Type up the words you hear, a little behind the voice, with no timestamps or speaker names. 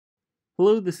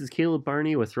Hello, this is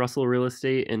Barney with Russell Real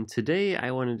Estate, and today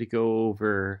I wanted to go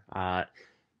over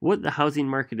what the housing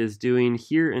market is doing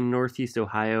here in Northeast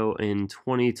Ohio in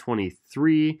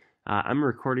 2023. I'm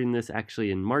recording this actually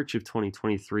in March of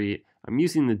 2023. I'm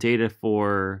using the data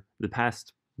for the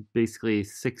past basically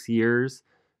 6 years,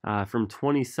 from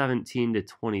 2017 to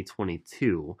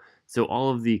 2022. So all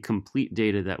of the complete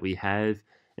data that we have,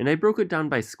 and I broke it down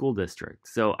by school district.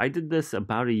 So I did this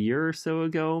about a year or so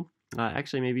ago,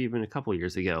 actually maybe even a couple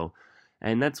years ago,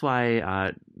 and that's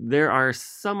why there are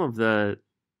some of the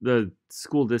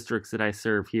school districts that I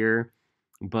serve here,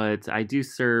 but I do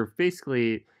serve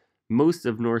basically most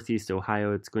of Northeast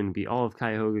Ohio. It's going to be all of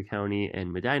Cuyahoga County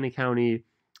and Medina County,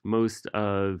 most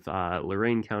of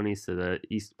Lorain County, so the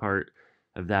east part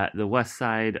of that, the west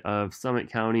side of Summit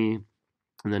County,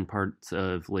 and then parts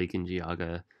of Lake and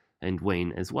Geauga and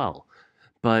Wayne as well.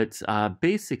 But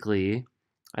basically,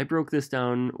 I broke this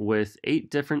down with 8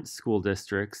 different school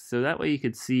districts, so that way you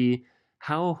could see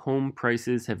how home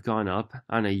prices have gone up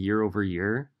on a year over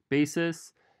year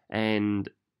basis. And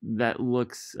that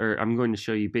looks, or I'm going to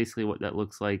show you basically what that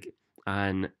looks like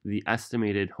on the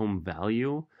estimated home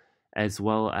value, as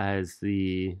well as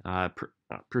the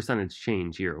percentage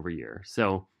change year over year.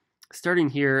 So starting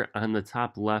here on the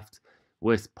top left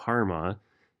with Parma,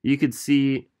 you could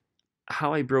see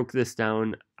how I broke this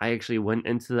down. I actually went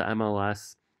into the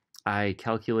MLS. I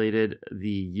calculated the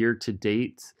year to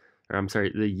date, or I'm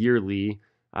sorry, the yearly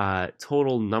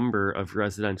total number of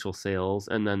residential sales,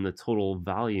 and then the total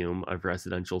volume of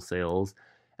residential sales.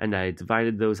 And I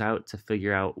divided those out to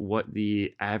figure out what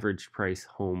the average price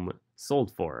home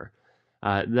sold for.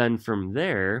 Then from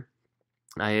there,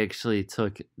 I actually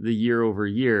took the year over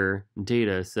year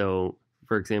data. So,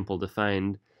 for example, to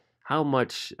find how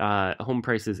much home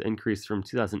prices increased from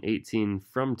 2018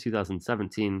 from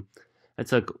 2017, I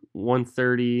took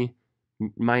 130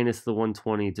 minus the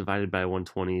 120 divided by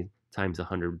 120 times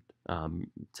 100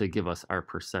 to give us our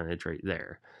percentage right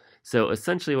there. So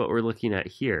essentially what we're looking at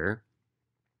here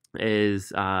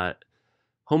is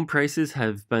home prices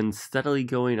have been steadily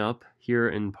going up here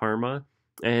in Parma.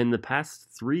 And the past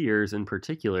 3 years in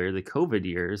particular, the COVID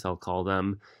years, I'll call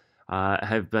them,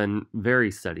 have been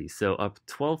very steady. So up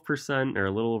 12%, or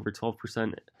a little over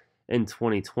 12% in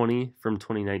 2020 from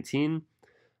 2019,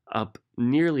 up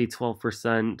nearly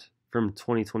 12% from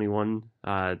 2021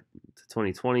 to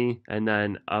 2020, and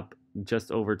then up just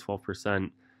over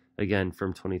 12% again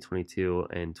from 2022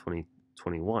 and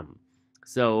 2021.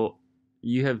 So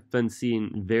you have been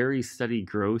seeing very steady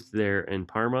growth there in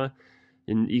Parma,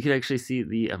 and you can actually see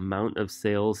the amount of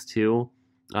sales too.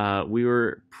 We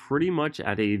were pretty much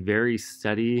at a very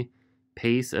steady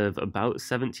pace of about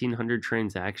 1,700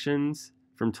 transactions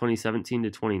from 2017 to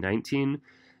 2019.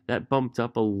 That bumped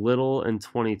up a little in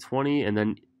 2020, and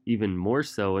then even more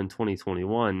so in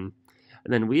 2021.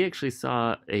 And then we actually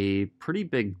saw a pretty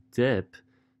big dip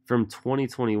from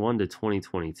 2021 to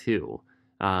 2022.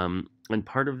 And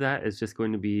part of that is just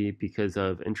going to be because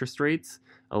of interest rates.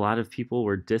 A lot of people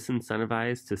were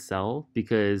disincentivized to sell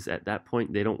because at that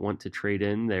point they don't want to trade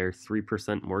in their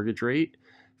 3% mortgage rate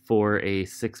for a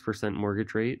 6%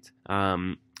 mortgage rate.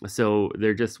 So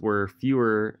there just were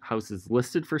fewer houses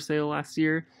listed for sale last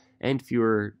year and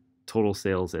fewer total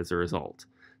sales as a result.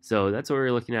 So that's what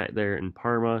we're looking at there in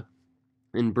Parma.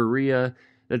 In Berea,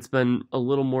 that's been a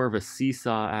little more of a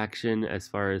seesaw action as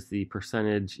far as the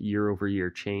percentage year over year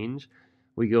change.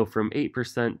 We go from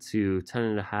 8% to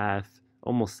 10.5%,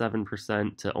 almost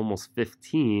 7% to almost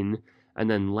 15%, and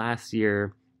then last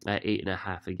year at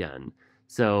 8.5% again.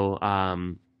 So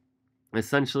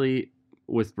essentially,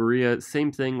 with Berea,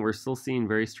 same thing. We're still seeing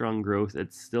very strong growth.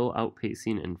 It's still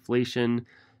outpacing inflation.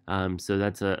 So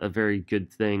that's a very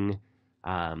good thing.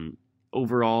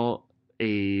 Overall,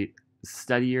 a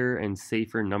steadier and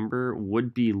safer number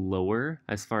would be lower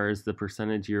as far as the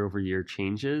percentage year over year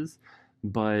changes.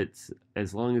 But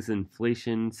as long as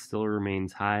inflation still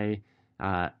remains high,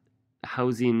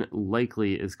 housing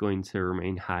likely is going to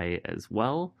remain high as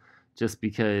well, just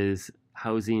because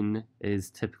housing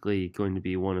is typically going to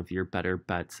be one of your better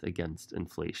bets against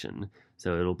inflation.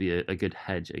 So it'll be a good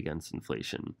hedge against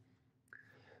inflation.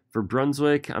 For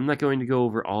Brunswick, I'm not going to go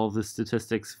over all of the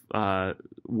statistics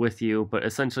with you, but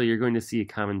essentially you're going to see a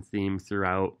common theme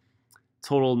throughout.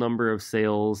 Total number of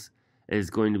sales is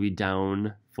going to be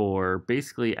down for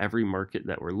basically every market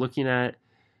that we're looking at.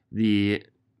 The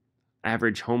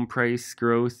average home price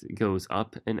growth goes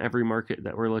up in every market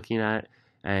that we're looking at,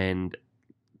 and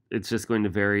it's just going to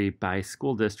vary by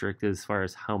school district as far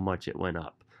as how much it went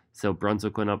up. So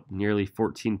Brunswick went up nearly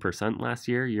 14% last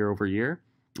year, year over year,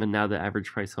 and now the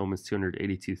average price home is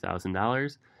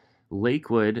 $282,000.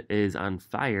 Lakewood is on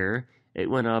fire it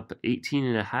went up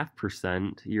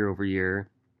 18.5% year over year,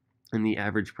 and the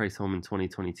average price home in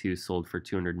 2022 sold for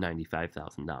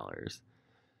 $295,000.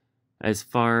 As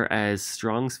far as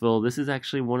Strongsville, this is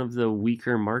actually one of the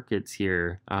weaker markets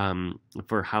here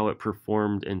for how it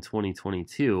performed in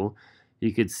 2022.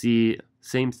 You could see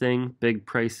same thing, big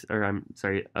price, or I'm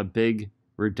sorry, a big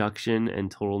reduction in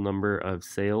total number of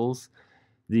sales.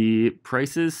 The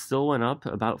prices still went up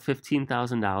about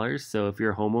 $15,000. So if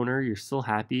you're a homeowner, you're still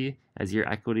happy as your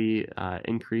equity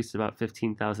increased about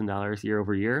 $15,000 year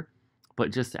over year.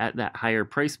 But just at that higher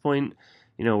price point,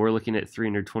 we're looking at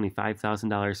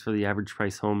 $325,000 for the average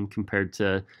price home compared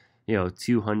to,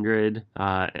 200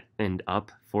 and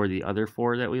up for the other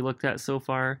four that we looked at so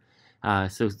far.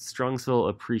 So Strongsville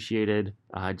appreciated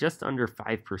just under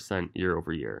 5% year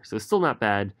over year. So still not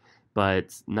bad,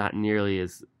 but not nearly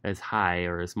as high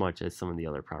or as much as some of the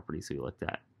other properties we looked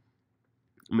at.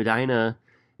 Medina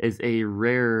is a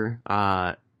rare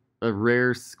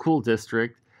school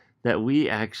district that we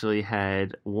actually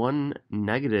had one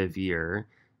negative year.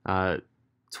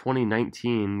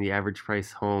 2019, the average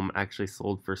price home actually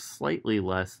sold for slightly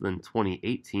less than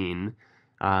 2018.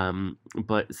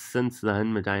 But since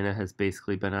then, Medina has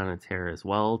basically been on a tear as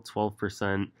well.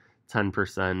 12%,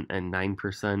 10%, and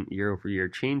 9% year over year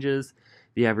changes.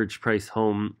 The average price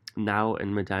home now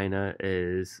in Medina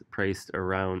is priced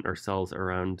around or sells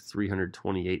around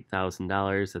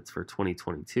 $328,000. That's for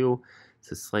 2022.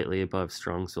 So slightly above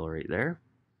Strongsville right there.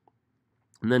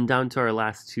 And then down to our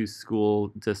last two school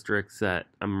districts that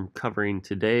I'm covering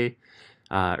today.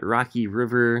 Rocky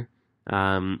River.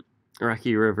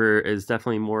 Rocky River is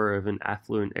definitely more of an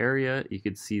affluent area. You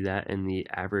could see that in the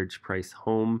average price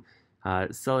home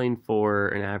selling for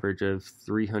an average of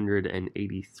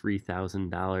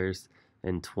 $383,000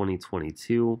 in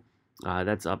 2022.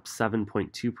 That's up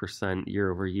 7.2% year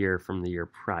over year from the year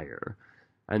prior.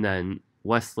 And then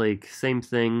Westlake, same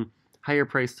thing, higher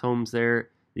priced homes there.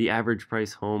 The average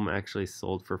price home actually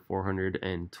sold for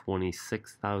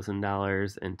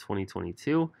 $426,000 in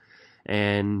 2022.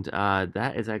 And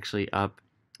that is actually up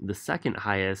the second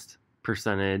highest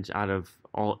percentage out of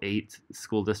all 8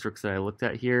 school districts that I looked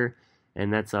at here.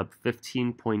 And that's up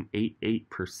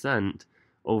 15.88%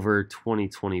 over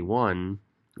 2021,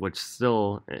 which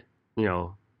still,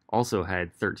 also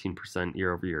had 13%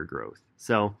 year over year growth.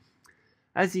 So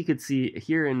as you could see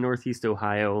here in Northeast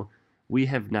Ohio, we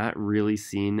have not really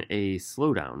seen a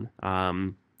slowdown.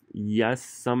 Yes,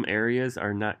 some areas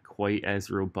are not quite as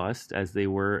robust as they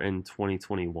were in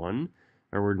 2021,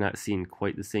 or we're not seeing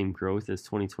quite the same growth as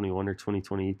 2021 or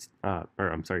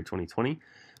 2020,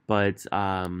 but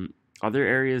other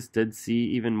areas did see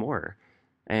even more.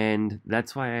 And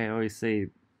that's why I always say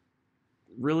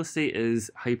real estate is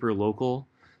hyper local.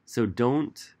 So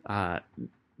don't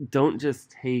just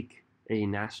take a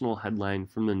national headline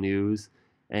from the news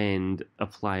and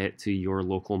apply it to your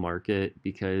local market,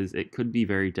 because it could be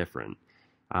very different.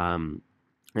 I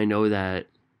know that,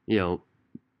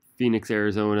 Phoenix,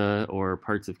 Arizona, or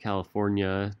parts of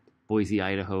California, Boise,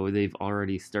 Idaho, they've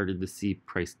already started to see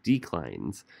price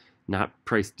declines, not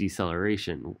price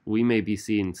deceleration. We may be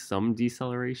seeing some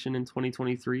deceleration in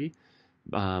 2023,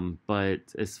 but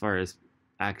as far as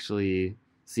actually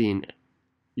seeing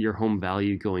your home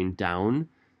value going down,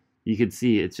 you could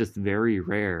see it's just very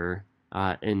rare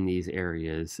in these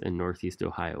areas in Northeast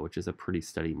Ohio, which is a pretty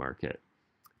steady market.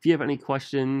 If you have any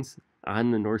questions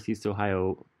on the Northeast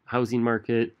Ohio housing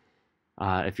market,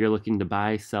 if you're looking to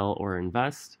buy, sell, or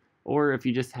invest, or if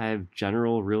you just have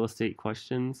general real estate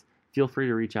questions, feel free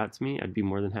to reach out to me. I'd be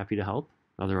more than happy to help.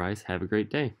 Otherwise, have a great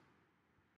day.